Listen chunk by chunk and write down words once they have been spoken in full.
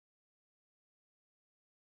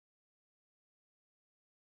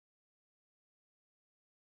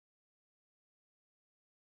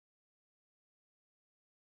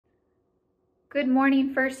Good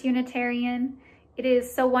morning, First Unitarian. It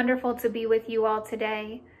is so wonderful to be with you all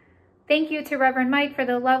today. Thank you to Reverend Mike for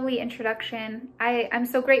the lovely introduction. I'm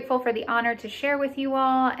so grateful for the honor to share with you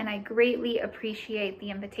all, and I greatly appreciate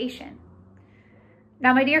the invitation.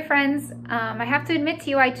 Now, my dear friends, I have to admit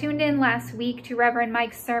to you, I tuned in last week to Reverend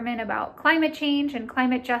Mike's sermon about climate change and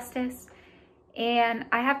climate justice. And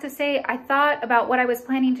I have to say, I thought about what I was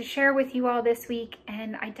planning to share with you all this week,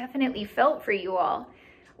 and I definitely felt for you all.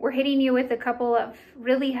 We're hitting you with a couple of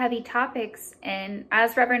really heavy topics, and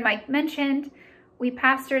as Reverend Mike mentioned, we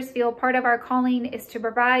pastors feel part of our calling is to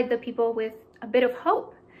provide the people with a bit of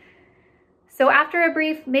hope. So after a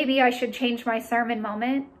brief, maybe I should change my sermon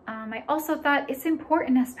moment, I also thought it's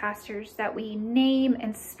important as pastors that we name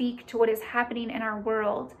and speak to what is happening in our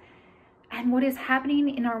world. And what is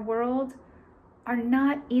happening in our world are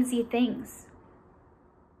not easy things.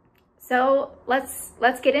 So let's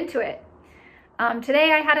get into it.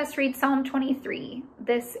 Today I had us read Psalm 23.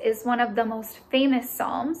 This is one of the most famous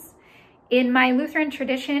Psalms. In my Lutheran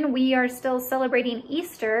tradition, we are still celebrating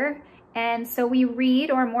Easter, and so we read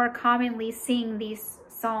or more commonly sing these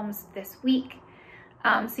Psalms this week.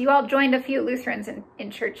 So you all joined a few Lutherans in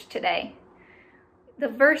church today. The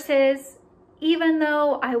verses, even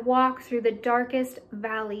though I walk through the darkest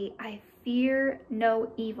valley, I fear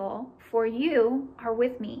no evil, for you are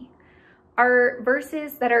with me, are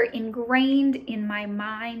verses that are ingrained in my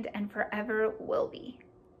mind and forever will be.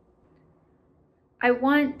 I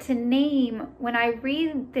want to name, when I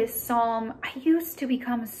read this psalm, I used to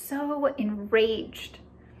become so enraged.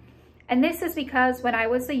 And this is because when I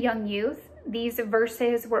was a young youth, these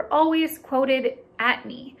verses were always quoted at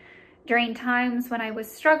me during times when I was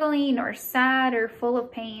struggling or sad or full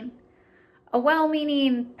of pain. A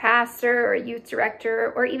well-meaning pastor or youth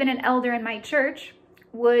director or even an elder in my church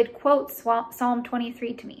would quote Psalm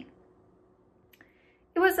 23 to me.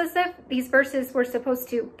 It was as if these verses were supposed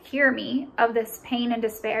to cure me of this pain and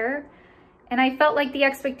despair, and I felt like the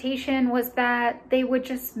expectation was that they would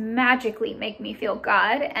just magically make me feel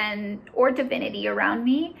God or divinity around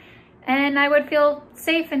me, and I would feel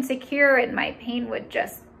safe and secure and my pain would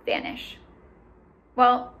just vanish.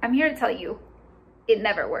 Well, I'm here to tell you, it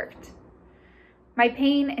never worked. My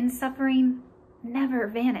pain and suffering never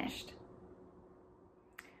vanished.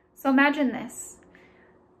 So imagine this.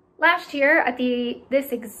 Last year at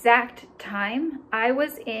this exact time, I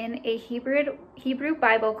was in a Hebrew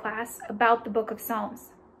Bible class about the book of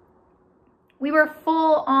Psalms. We were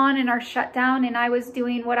full on in our shutdown, and I was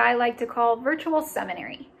doing what I like to call virtual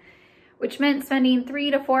seminary, which meant spending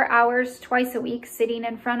 3 to 4 hours twice a week sitting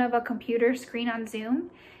in front of a computer screen on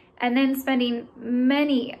Zoom, and then spending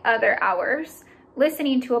many other hours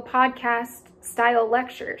listening to a podcast style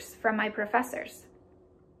lectures from my professors.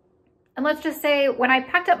 And let's just say, when I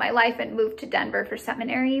packed up my life and moved to Denver for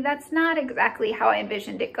seminary, that's not exactly how I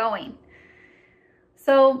envisioned it going.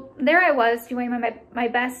 So there I was doing my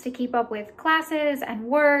best to keep up with classes and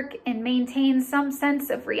work and maintain some sense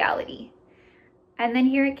of reality. And then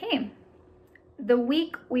here it came. The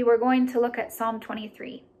week we were going to look at Psalm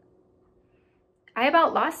 23. I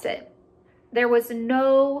about lost it. There was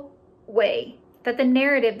no way that the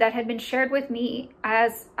narrative that had been shared with me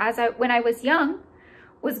when I was young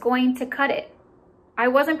was going to cut it. I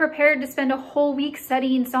wasn't prepared to spend a whole week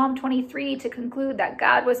studying Psalm 23 to conclude that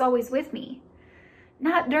God was always with me.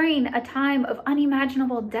 Not during a time of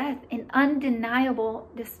unimaginable death and undeniable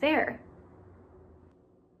despair.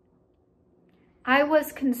 I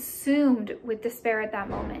was consumed with despair at that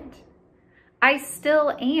moment. I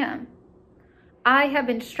still am. I have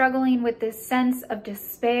been struggling with this sense of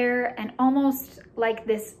despair and almost like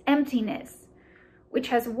this emptiness, which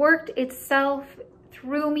has worked itself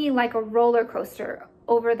through me like a roller coaster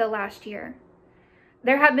over the last year.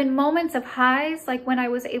 There have been moments of highs, like when I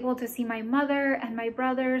was able to see my mother and my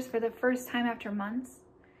brothers for the first time after months.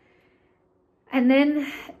 And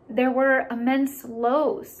then there were immense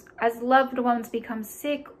lows as loved ones become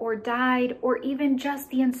sick or died, or even just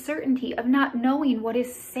the uncertainty of not knowing what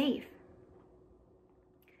is safe.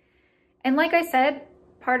 And like I said,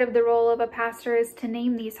 part of the role of a pastor is to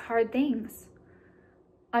name these hard things.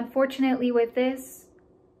 Unfortunately with this,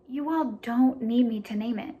 you all don't need me to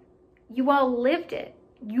name it. You all lived it.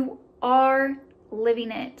 You are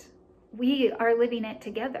living it. We are living it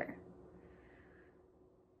together.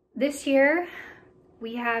 This year,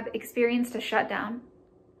 we have experienced a shutdown.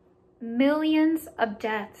 Millions of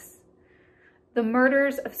deaths. The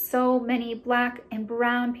murders of so many Black and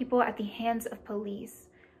brown people at the hands of police.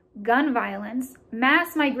 Gun violence,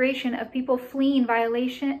 mass migration of people fleeing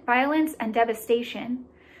violence and devastation.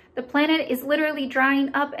 The planet is literally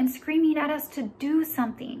drying up and screaming at us to do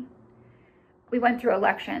something. We went through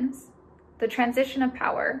elections. the transition of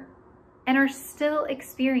power and are still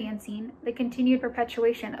experiencing the continued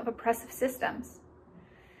perpetuation of oppressive systems.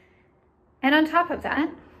 And on top of that,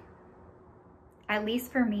 at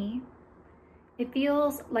least for me, it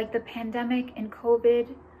feels like the pandemic and COVID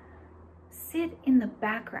sit in the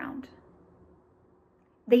background.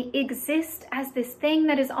 They exist as this thing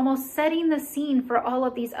that is almost setting the scene for all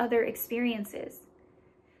of these other experiences.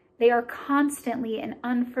 They are constantly and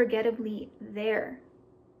unforgettably there.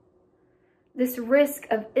 This risk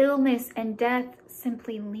of illness and death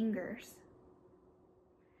simply lingers.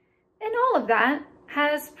 And all of that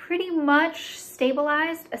has pretty much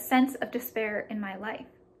stabilized a sense of despair in my life.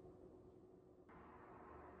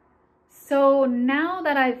 So now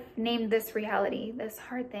that I've named this reality, this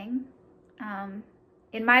hard thing,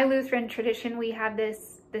 in my Lutheran tradition, we have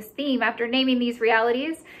this theme. After naming these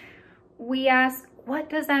realities, we ask, what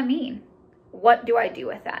does that mean? What do I do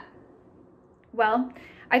with that? Well,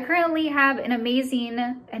 I currently have an amazing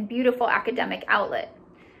and beautiful academic outlet.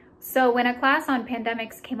 So when a class on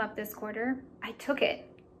pandemics came up this quarter, I took it.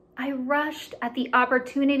 I rushed at the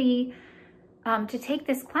opportunity to take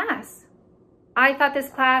this class. I thought this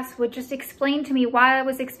class would just explain to me why I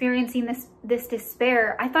was experiencing this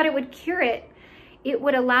despair. I thought it would cure it. It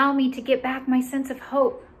would allow me to get back my sense of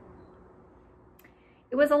hope.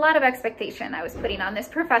 It was a lot of expectation I was putting on this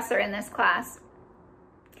professor in this class.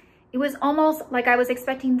 It was almost like I was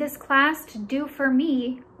expecting this class to do for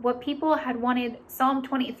me what people had wanted Psalm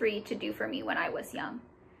 23 to do for me when I was young.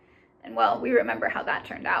 And well, we remember how that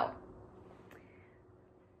turned out.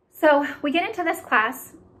 So we get into this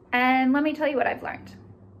class, and let me tell you what I've learned.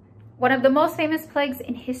 One of the most famous plagues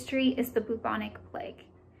in history is the bubonic plague,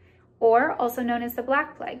 or also known as the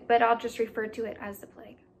Black Plague, but I'll just refer to it as the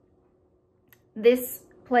plague. This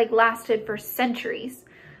plague lasted for centuries,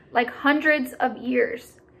 like hundreds of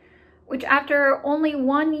years, which after only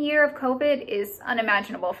 1 year of COVID is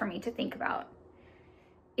unimaginable for me to think about.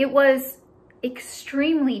 It was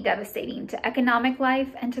extremely devastating to economic life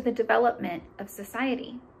and to the development of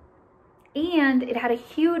society. And it had a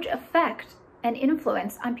huge effect and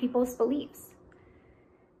influence on people's beliefs.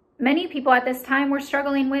 Many people at this time were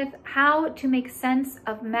struggling with how to make sense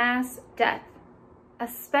of mass death,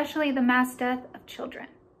 especially the mass death of children.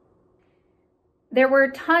 There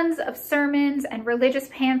were tons of sermons and religious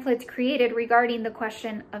pamphlets created regarding the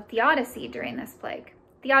question of theodicy during this plague.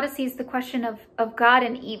 Theodicy is the question of God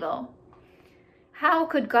and evil. How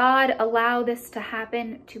could God allow this to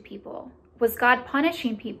happen to people? Was God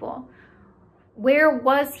punishing people? Where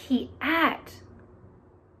was he at?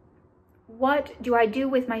 What do I do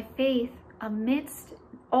with my faith amidst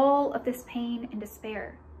all of this pain and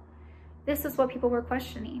despair? This is what people were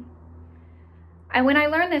questioning. And when I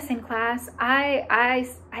learned this in class, I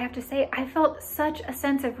have to say, I felt such a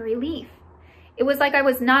sense of relief. It was like I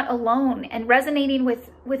was not alone and resonating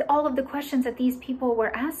with all of the questions that these people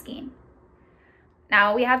were asking.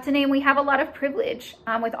 Now, we have to name, we have a lot of privilege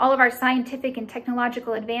with all of our scientific and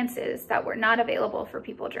technological advances that were not available for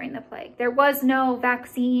people during the plague. There was no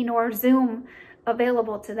vaccine or Zoom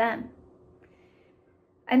available to them.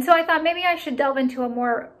 And so I thought maybe I should delve into a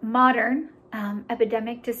more modern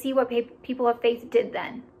epidemic to see what people of faith did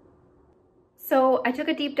then. So I took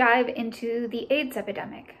a deep dive into the AIDS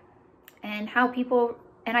epidemic and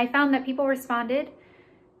I found that people responded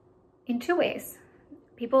in two ways.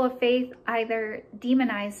 People of faith either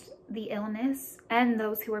demonized the illness and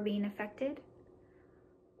those who were being affected,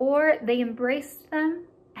 or they embraced them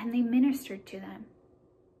and they ministered to them.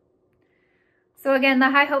 So again,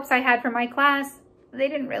 the high hopes I had for my class, they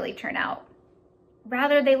didn't really turn out.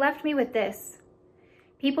 Rather, they left me with this.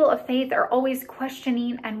 People of faith are always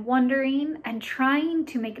questioning and wondering and trying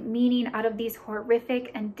to make meaning out of these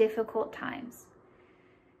horrific and difficult times.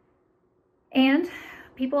 And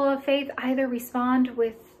people of faith either respond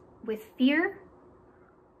with fear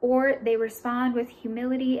or they respond with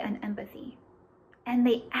humility and empathy, and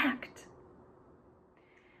they act.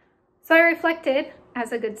 So I reflected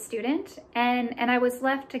as a good student, and I was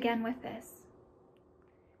left again with this.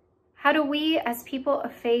 How do we as people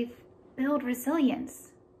of faith build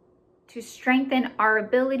resilience to strengthen our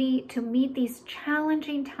ability to meet these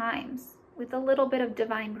challenging times with a little bit of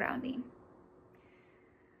divine grounding?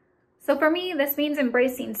 So for me, this means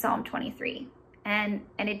embracing Psalm 23. And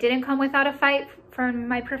it didn't come without a fight from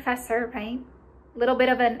my professor, right? A little bit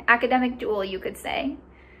of an academic duel, you could say.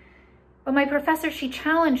 But my professor, she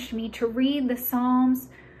challenged me to read the Psalms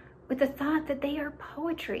with the thought that they are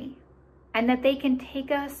poetry and that they can take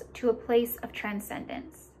us to a place of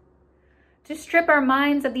transcendence. To strip our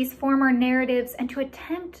minds of these former narratives and to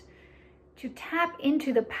attempt to tap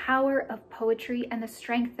into the power of poetry and the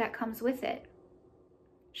strength that comes with it.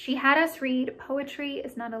 she had us read Poetry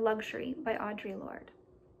is Not a Luxury by Audre Lorde.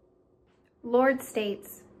 Lorde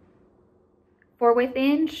states, "For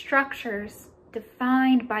within structures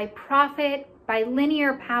defined by profit, by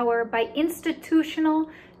linear power, by institutional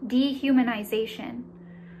dehumanization,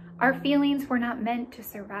 our feelings were not meant to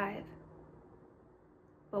survive.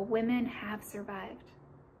 But women have survived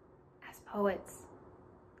as poets.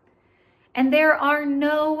 And there are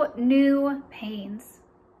no new pains.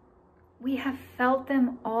 We have felt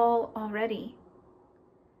them all already.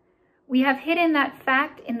 We have hidden that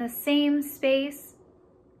fact in the same space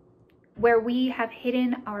where we have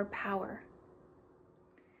hidden our power.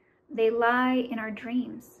 They lie in our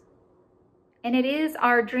dreams. And it is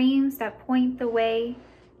our dreams that point the way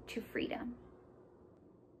to freedom."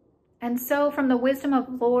 And so from the wisdom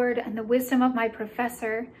of Lorde and the wisdom of my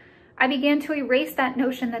professor, I began to erase that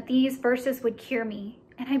notion that these verses would cure me.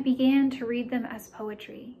 And I began to read them as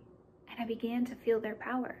poetry. And I began to feel their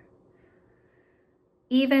power.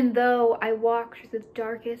 "Even though I walk through the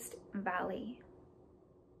darkest valley,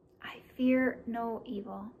 I fear no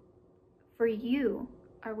evil, for you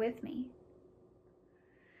are with me."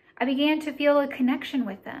 I began to feel a connection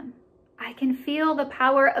with them. I can feel the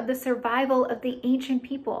power of the survival of the ancient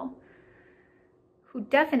people who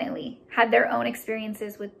definitely had their own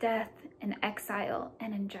experiences with death and exile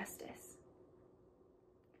and injustice.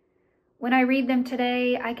 When I read them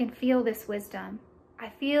today, I can feel this wisdom. I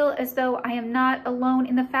feel as though I am not alone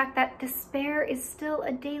in the fact that despair is still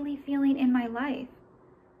a daily feeling in my life.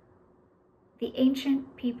 The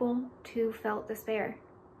ancient people too felt despair.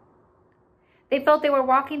 They felt they were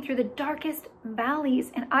walking through the darkest valleys,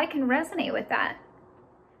 and I can resonate with that.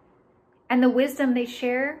 And the wisdom they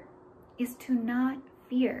share is to not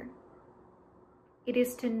fear. It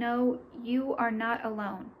is to know you are not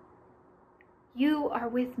alone. You are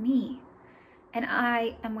with me, and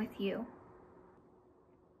I am with you.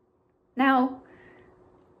 Now,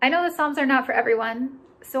 I know the Psalms are not for everyone,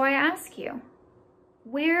 so I ask you,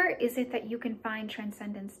 where is it that you can find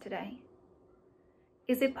transcendence today?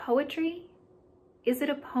 Is it poetry? Is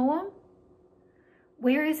it a poem?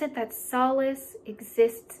 Where is it that solace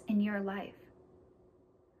exists in your life?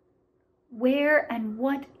 Where and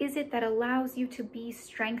what is it that allows you to be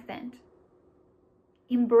strengthened?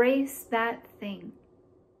 Embrace that thing.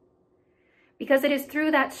 Because it is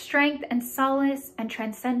through that strength and solace and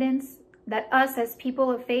transcendence that us as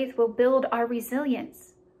people of faith will build our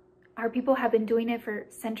resilience. Our people have been doing it for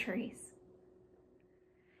centuries.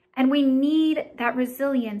 And we need that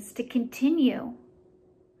resilience to continue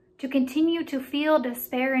to feel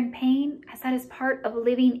despair and pain, as that is part of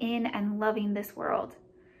living in and loving this world.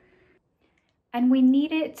 And we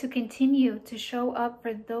need it to continue to show up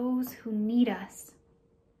for those who need us.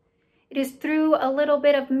 It is through a little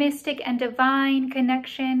bit of mystic and divine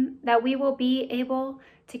connection that we will be able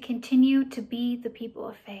to continue to be the people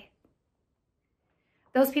of faith.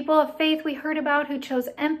 Those people of faith we heard about who chose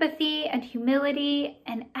empathy and humility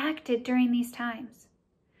and acted during these times.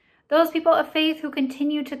 Those people of faith who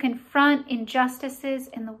continue to confront injustices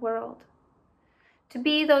in the world. To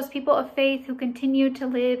be those people of faith who continue to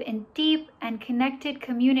live in deep and connected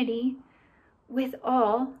community with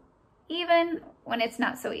all, even when it's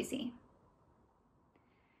not so easy.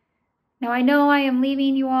 Now I know I am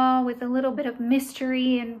leaving you all with a little bit of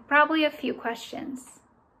mystery and probably a few questions,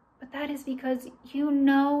 but that is because you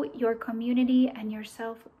know your community and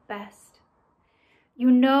yourself best. You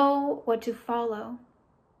know what to follow.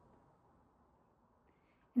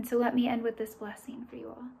 And so let me end with this blessing for you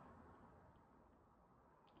all.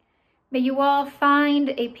 May you all find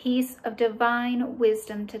a piece of divine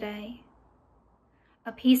wisdom today.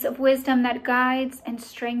 A piece of wisdom that guides and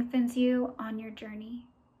strengthens you on your journey.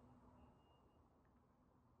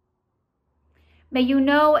 May you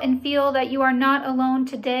know and feel that you are not alone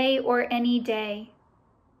today or any day.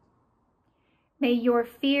 May your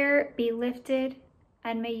fear be lifted,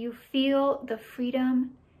 and may you feel the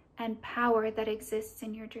freedom and power that exists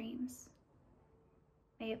in your dreams.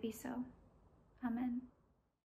 May it be so. Amen.